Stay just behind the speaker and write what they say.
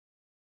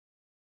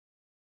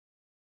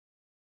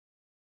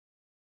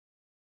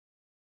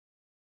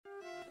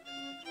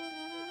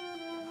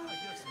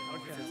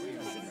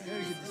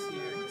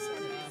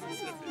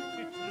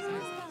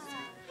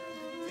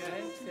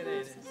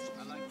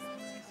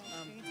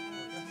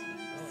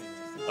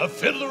A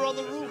fiddler on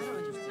the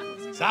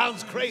roof.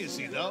 Sounds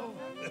crazy, no?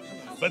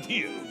 But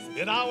here,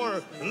 in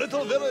our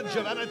little village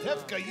of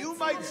Anatevka, you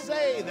might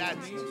say that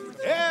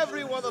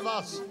every one of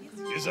us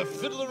is a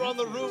fiddler on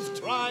the roof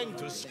trying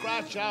to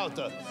scratch out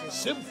a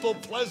simple,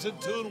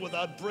 pleasant tune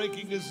without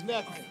breaking his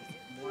neck.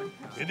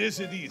 It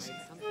isn't easy.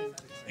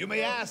 You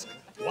may ask,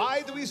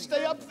 why do we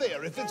stay up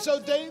there if it's so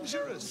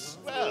dangerous?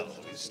 Well,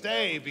 we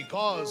stay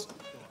because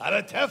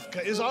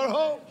Anatevka is our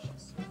home.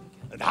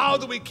 And how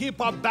do we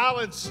keep our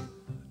balance?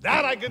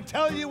 That I can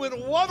tell you in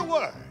one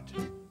word.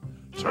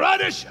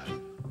 Tradition.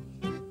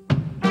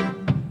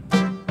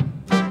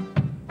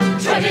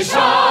 Tradition,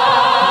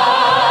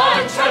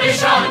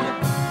 tradition,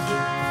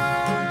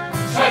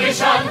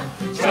 tradition,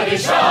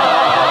 tradition,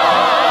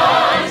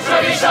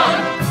 tradition,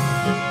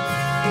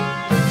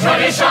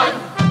 tradition.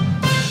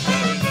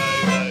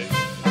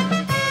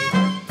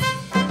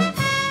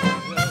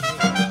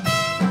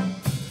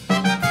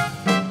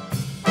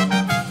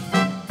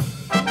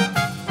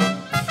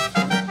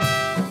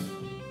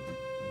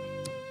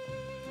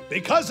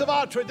 Because of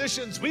our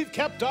traditions, we've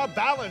kept our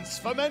balance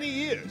for many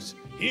years.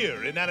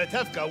 Here in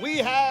Anatevka, we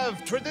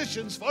have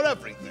traditions for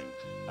everything.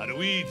 How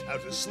to eat, how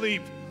to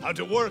sleep, how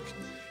to work,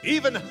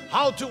 even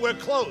how to wear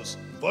clothes.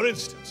 For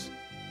instance,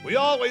 we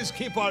always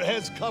keep our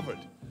heads covered,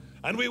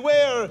 and we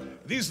wear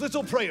these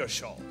little prayer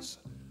shawls.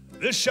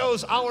 This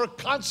shows our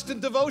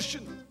constant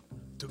devotion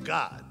to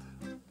God.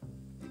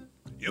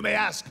 You may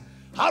ask,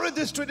 how did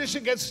this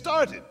tradition get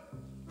started?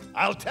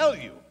 I'll tell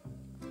you.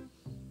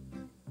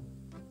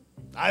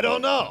 I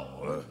don't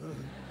know.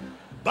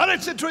 But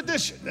it's a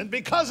tradition, and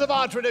because of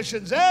our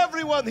traditions,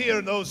 everyone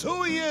here knows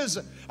who he is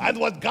and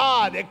what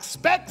God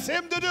expects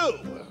him to do.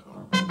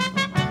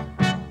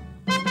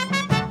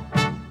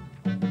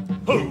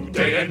 Who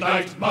day and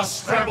night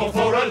must scramble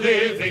for a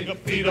living,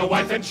 feed a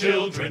wife and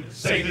children,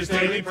 say his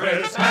daily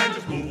prayers, and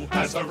who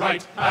has the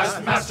right, as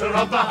master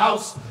of the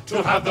house,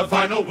 to have the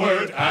final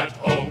word at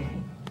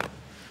home?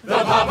 The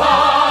Papa!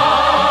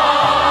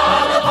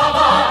 The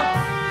Papa!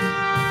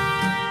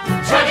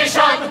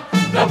 Tradition!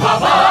 The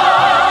Papa!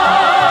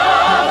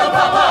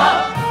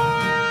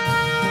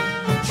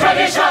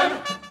 Tradition!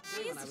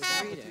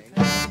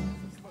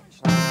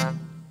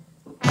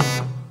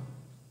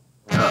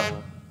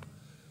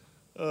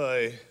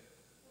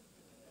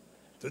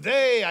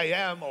 Today I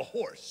am a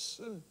horse.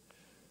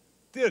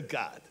 Dear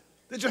God,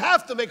 did you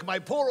have to make my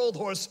poor old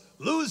horse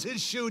lose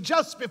his shoe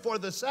just before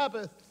the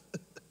Sabbath?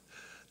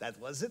 That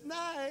wasn't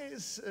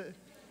nice.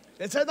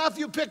 It's enough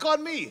you pick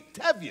on me,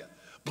 Tevye.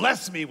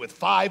 Bless me with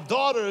 5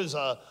 daughters,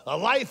 a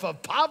life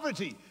of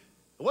poverty.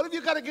 What have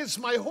you got against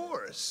my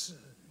horse?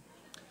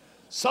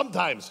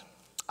 Sometimes,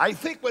 I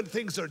think when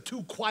things are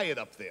too quiet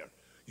up there,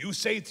 you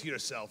say to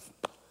yourself,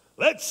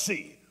 let's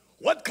see,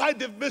 what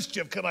kind of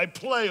mischief can I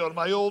play on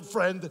my old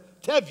friend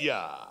Tevye?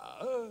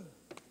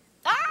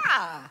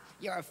 Ah,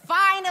 you're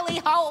finally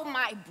home,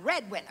 my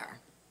breadwinner.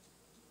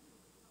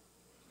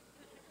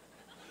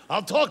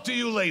 I'll talk to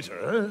you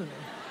later.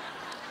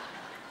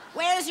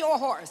 Where's your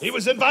horse? He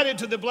was invited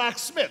to the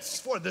blacksmith's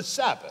for the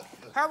Sabbath.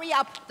 Hurry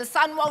up, the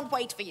sun won't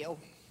wait for you.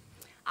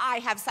 I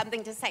have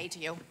something to say to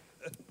you.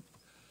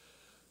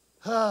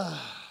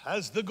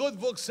 As the good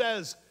book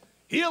says,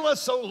 heal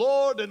us, O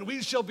Lord, and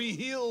we shall be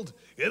healed.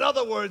 In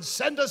other words,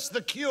 send us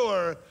the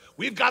cure.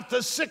 We've got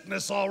the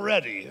sickness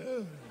already.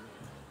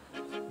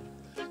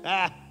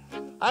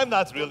 I'm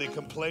not really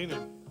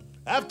complaining.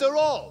 After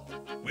all,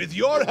 with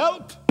your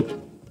help,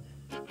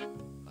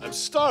 I'm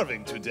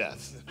starving to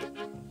death.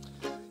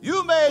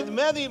 You made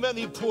many,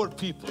 many poor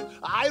people.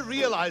 I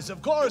realize,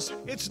 of course,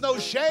 it's no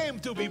shame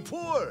to be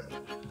poor,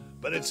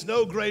 but it's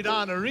no great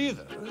honor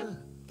either.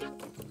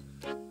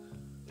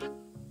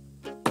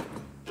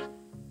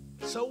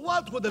 So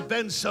what would have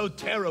been so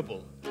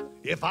terrible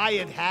if I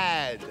had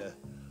had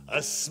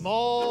a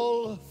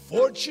small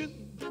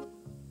fortune?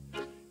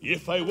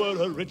 If I were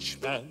a rich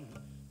man,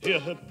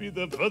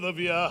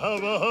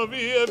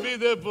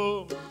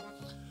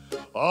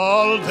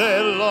 all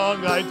day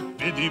long I'd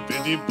biddy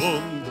biddy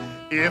boom.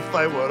 If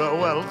I were a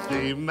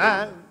wealthy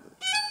man,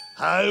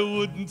 I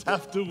wouldn't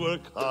have to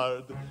work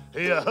hard.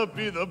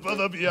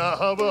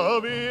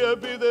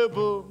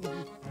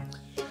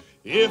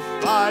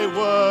 If I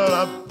were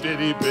a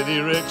bitty bitty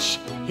rich,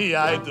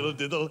 idle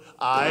diddle,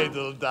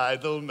 idle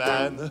diddle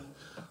man,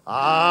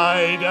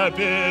 I'd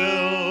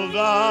build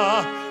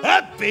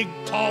a big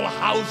tall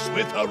house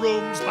with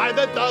rooms by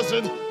the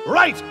dozen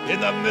right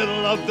in the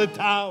middle of the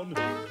town.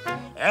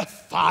 A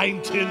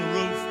fine tin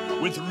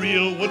roof with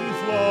real wooden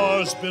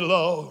floors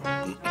below.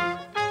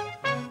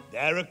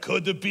 There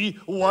could be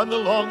one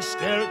long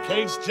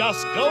staircase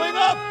just going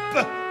up,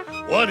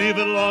 one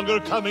even longer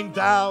coming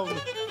down,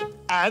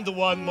 and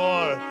one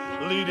more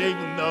leading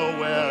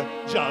nowhere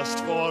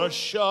just for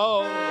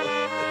show.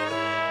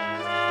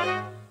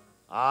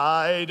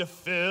 I'd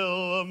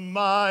fill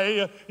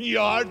my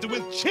yard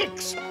with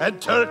chicks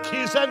and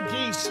turkeys and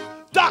geese,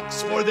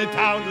 ducks for the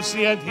town to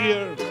see and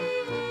hear,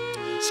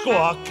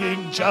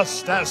 squawking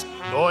just as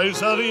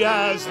noisily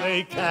as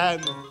they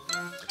can.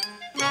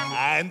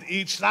 and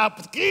each snap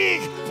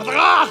and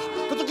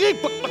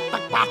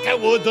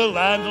would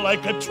land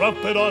like a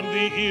trumpet on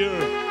the ear,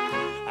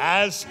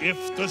 as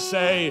if to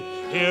say,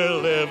 here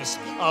lives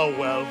a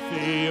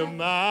wealthy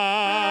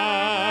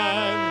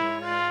man.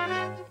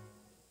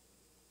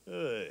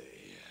 Hey.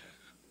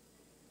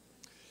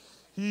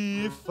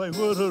 If I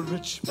were a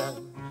rich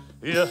man,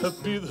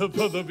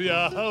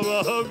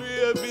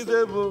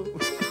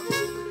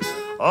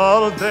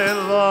 all day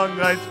long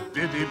I'd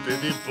biddy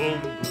biddy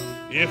boom.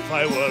 If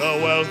I were a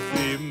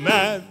wealthy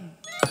man,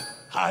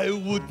 I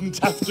wouldn't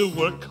have to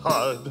work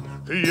hard.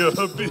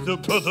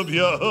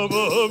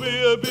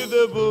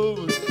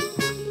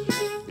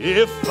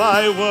 If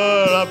I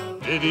were a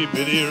bitty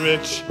bitty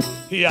rich,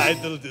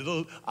 idle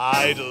diddle,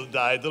 idle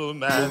diddle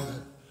man,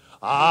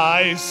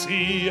 I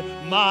see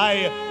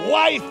my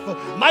wife,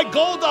 my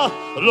Golda,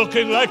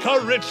 looking like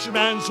a rich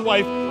man's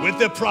wife with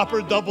the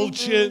proper double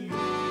chin,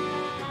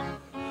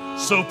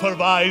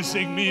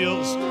 supervising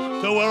meals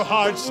to her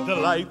heart's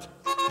delight.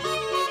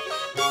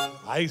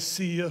 I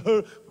see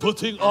her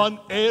putting on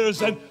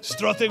airs and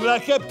strutting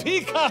like a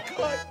peacock.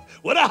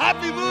 What a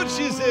happy mood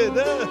she's in,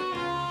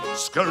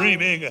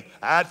 screaming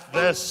at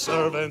the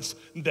servants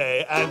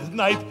day and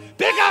night.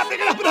 Pick up,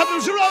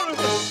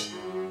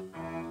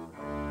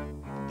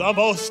 the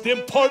most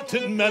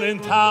important men in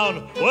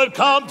town would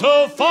come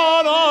to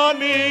fawn on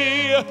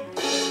me.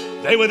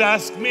 They would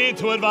ask me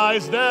to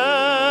advise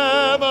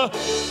them,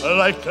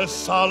 like a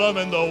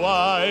Solomon the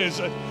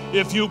Wise.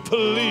 If you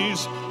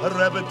please,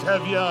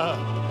 Rebetevia,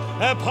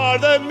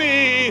 pardon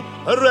me,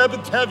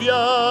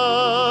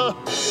 Rebetevia,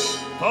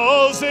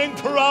 posing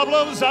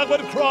problems that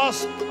would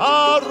cross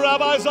a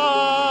rabbi's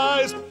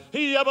eyes.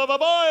 Yeah, boy, boy,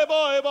 boy,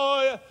 boy,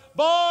 boy,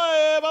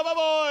 boy,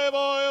 boy,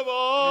 boy, boy.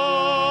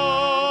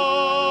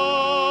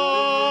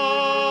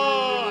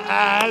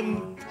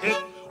 And it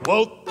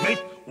won't make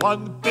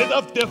one bit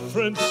of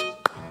difference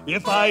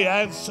if I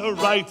answer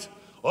right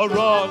or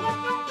wrong.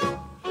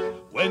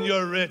 When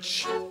you're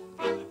rich,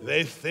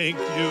 they think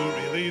you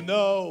really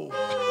know.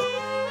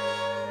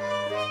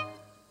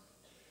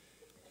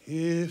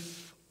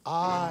 If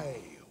I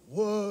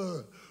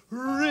were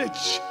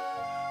rich,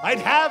 I'd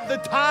have the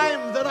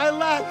time that I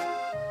lack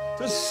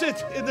to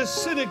sit in the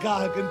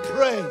synagogue and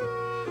pray.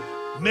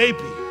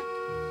 Maybe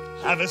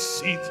have a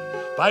seat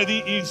by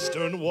the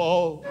eastern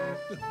wall.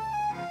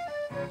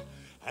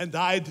 And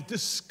I'd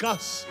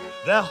discuss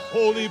the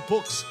holy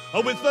books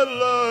with the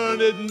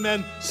learned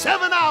men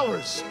 7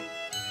 hours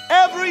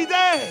every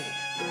day.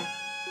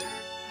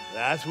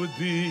 That would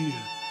be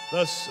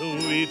the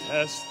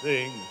sweetest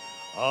thing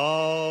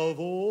of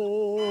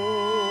all.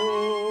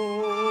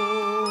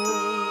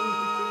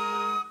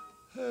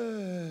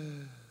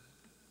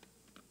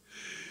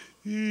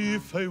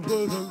 If I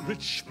were a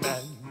rich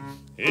man,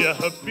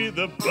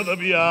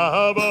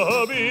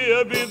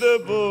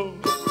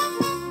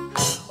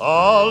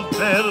 all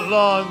day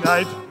long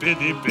I'd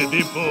biddy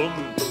biddy boom.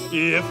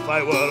 If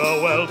I were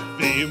a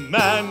wealthy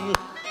man,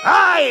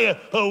 I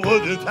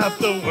wouldn't have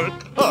to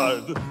work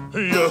hard.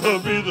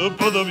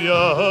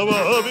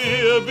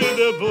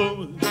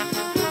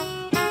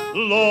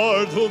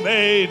 Lord, who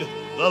made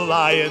the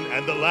lion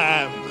and the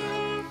lamb,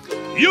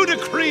 you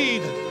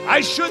decreed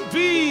I should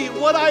be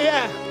what I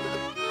am.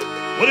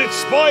 Would it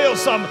spoil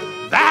some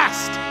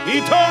vast,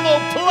 eternal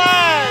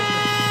plan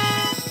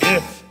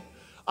if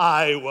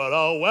I were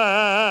a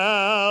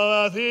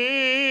wealthy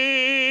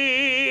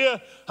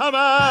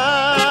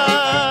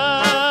man?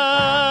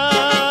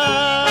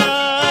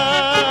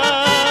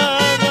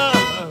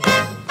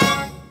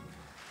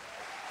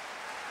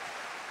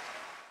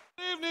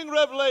 Good evening,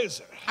 Rev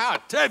Laser. Ah,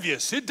 Tevye,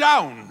 sit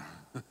down.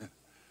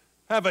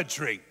 Have a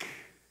drink.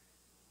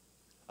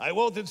 I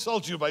won't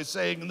insult you by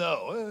saying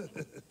no.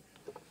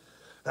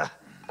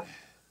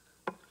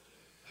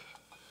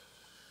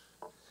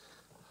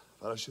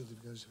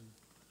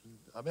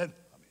 Amen.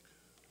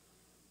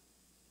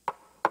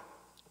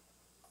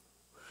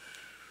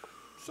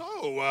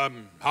 So,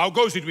 how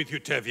goes it with you,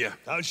 Tevye?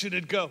 How should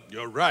it go?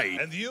 You're right.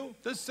 And you?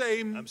 The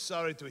same. I'm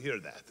sorry to hear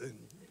that.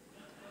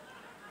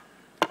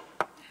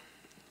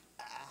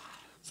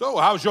 So,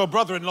 how's your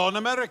brother-in-law in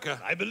America?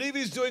 I believe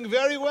he's doing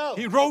very well.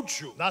 He wrote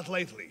you. Not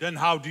lately. Then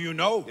how do you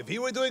know? If he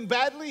were doing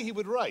badly, he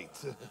would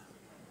write.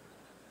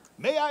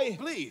 May I?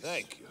 Please.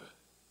 Thank you.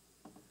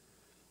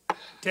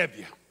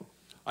 Tevye,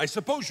 I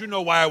suppose you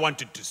know why I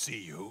wanted to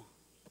see you.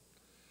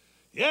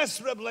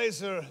 Yes, Reb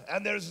Laser,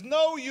 and there's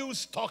no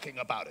use talking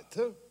about it.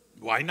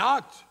 Why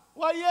not?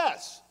 Why,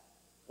 yes.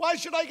 Why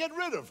should I get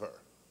rid of her?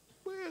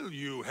 Well,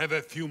 you have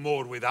a few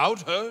more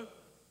without her.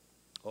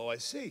 Oh, I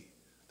see.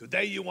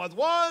 Today you want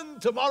one,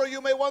 tomorrow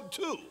you may want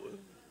two.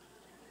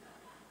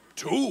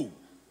 Two?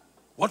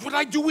 What would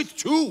I do with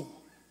two?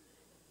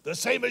 The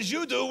same as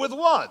you do with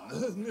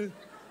one.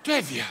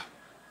 Tevye,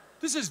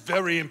 this is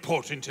very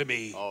important to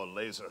me. Oh,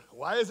 Laser,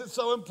 why is it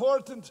so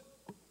important?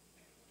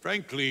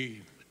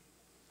 Frankly,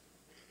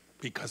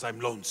 because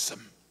I'm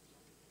lonesome.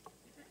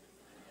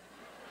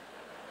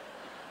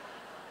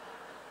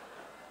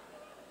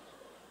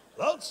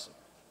 Lonesome?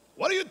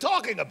 What are you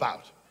talking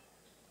about?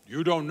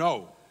 You don't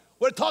know.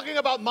 We're talking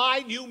about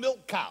my new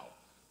milk cow.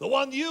 The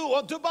one you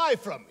want to buy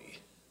from me.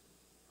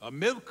 A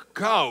milk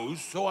cow,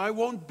 so I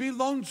won't be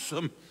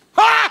lonesome.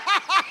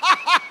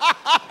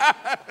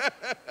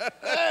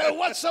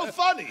 What's so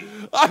funny?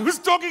 I was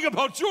talking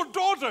about your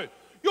daughter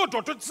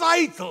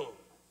Zeitel.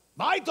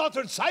 My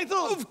daughter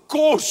Zeitel? Of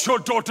course, your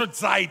daughter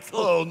Zeitel.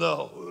 Oh,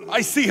 no. I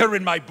see her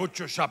in my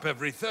butcher shop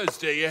every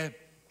Thursday.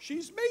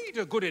 She's made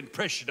a good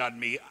impression on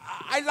me.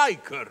 I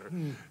like her.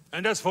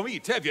 And as for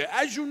me, Tevye,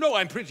 as you know,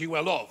 I'm pretty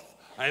well off.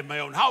 I have my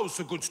own house,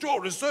 a good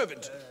store, a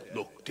servant.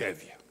 Look,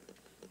 Tevye,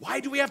 why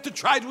do we have to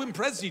try to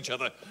impress each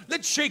other?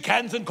 Let's shake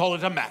hands and call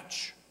it a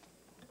match.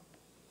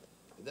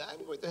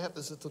 I'm going to have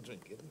this little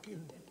drink.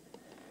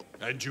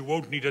 And you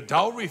won't need a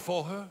dowry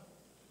for her.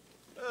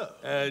 Oh.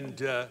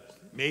 And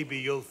maybe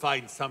you'll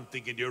find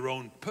something in your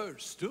own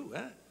purse, too,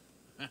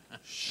 eh?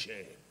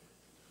 Shame.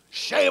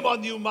 Shame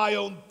on you, my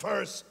own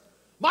purse.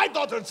 My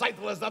daughter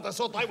Zeitel is not the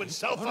sort I would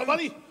sell for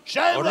money.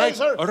 Shame,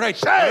 Razor. All right,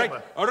 shame.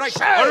 All right,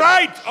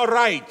 Shame. all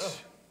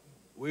right.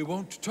 We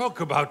won't talk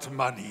about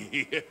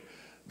money.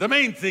 The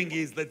main thing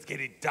is, let's get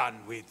it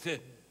done with.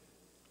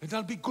 And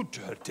I'll be good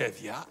to her,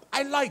 Tevye.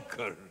 I like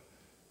her.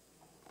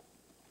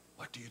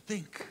 What do you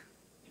think?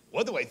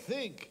 What do I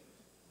think?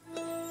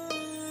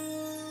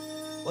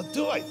 What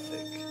do I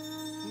think?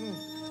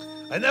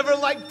 I never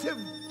liked him.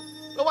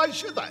 So why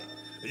should I?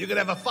 You can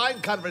have a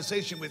fine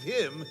conversation with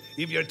him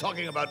if you're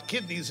talking about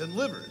kidneys and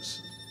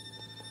livers.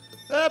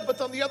 But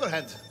on the other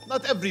hand,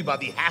 not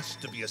everybody has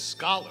to be a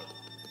scholar.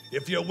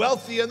 If you're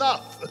wealthy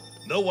enough,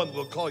 no one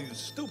will call you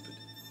stupid.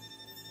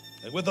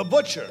 And with a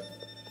butcher,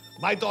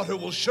 my daughter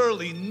will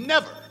surely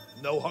never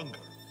know hunger.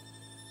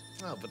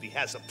 Oh, but he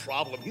has a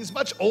problem. He's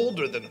much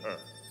older than her.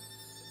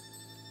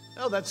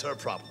 Well, that's her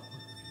problem.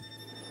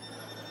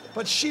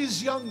 But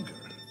she's younger.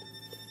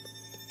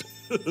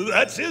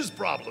 That's his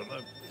problem.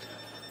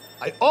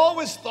 I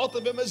always thought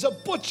of him as a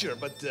butcher,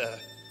 but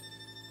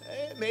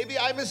maybe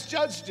I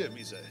misjudged him.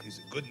 He's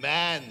a good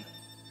man.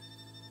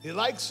 He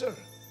likes her.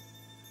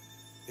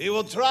 He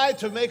will try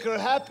to make her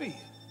happy.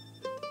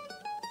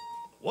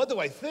 What do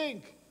I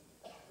think?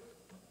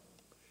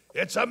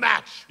 It's a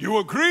match. You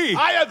agree?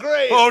 I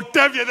agree. Oh,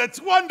 Tevye, that's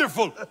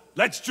wonderful.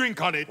 Let's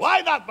drink on it. Why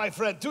not, my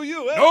friend? To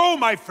you, eh? No,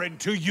 my friend,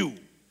 to you.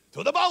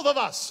 To the both of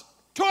us.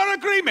 To our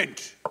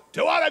agreement.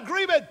 To our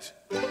agreement.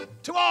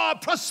 To our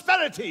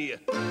prosperity.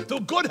 To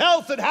good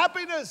health and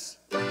happiness.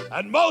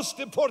 And most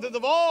important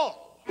of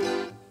all,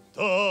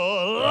 to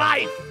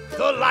life.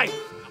 To life.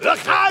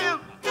 L'chaim.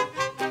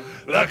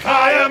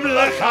 L'chaim,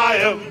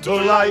 l'chaim. To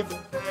life.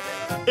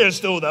 Is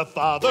to the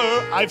father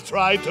I've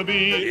tried to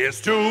be.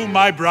 Is to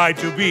my bride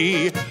to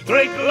be.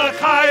 Drink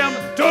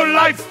l'chaim to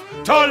life,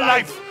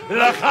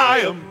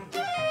 l'chaim.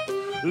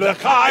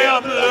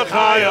 L'chaim,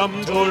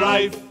 l'chaim to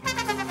life.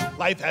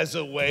 Life has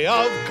a way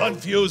of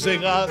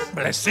confusing us.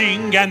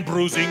 Blessing and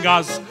bruising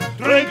us.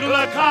 Drink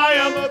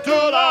l'chaim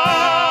to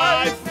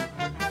life.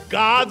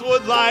 God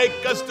would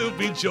like us to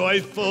be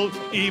joyful,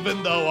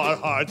 even though our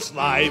hearts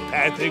lie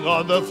panting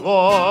on the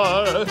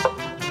floor.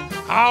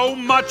 How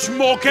much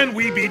more can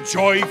we be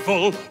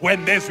joyful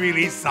when there's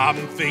really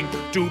something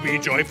to be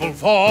joyful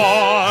for?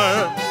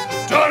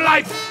 To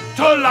life,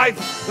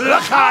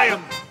 l'chaim.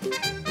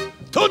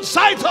 To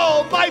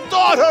Zeitel, my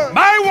daughter.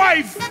 My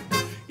wife!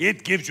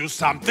 It gives you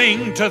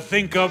something to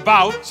think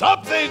about.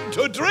 Something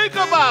to drink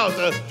about.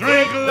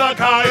 Drink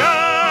l'chaim.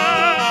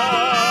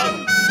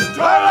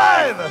 To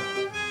life.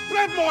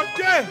 Fred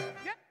Morte!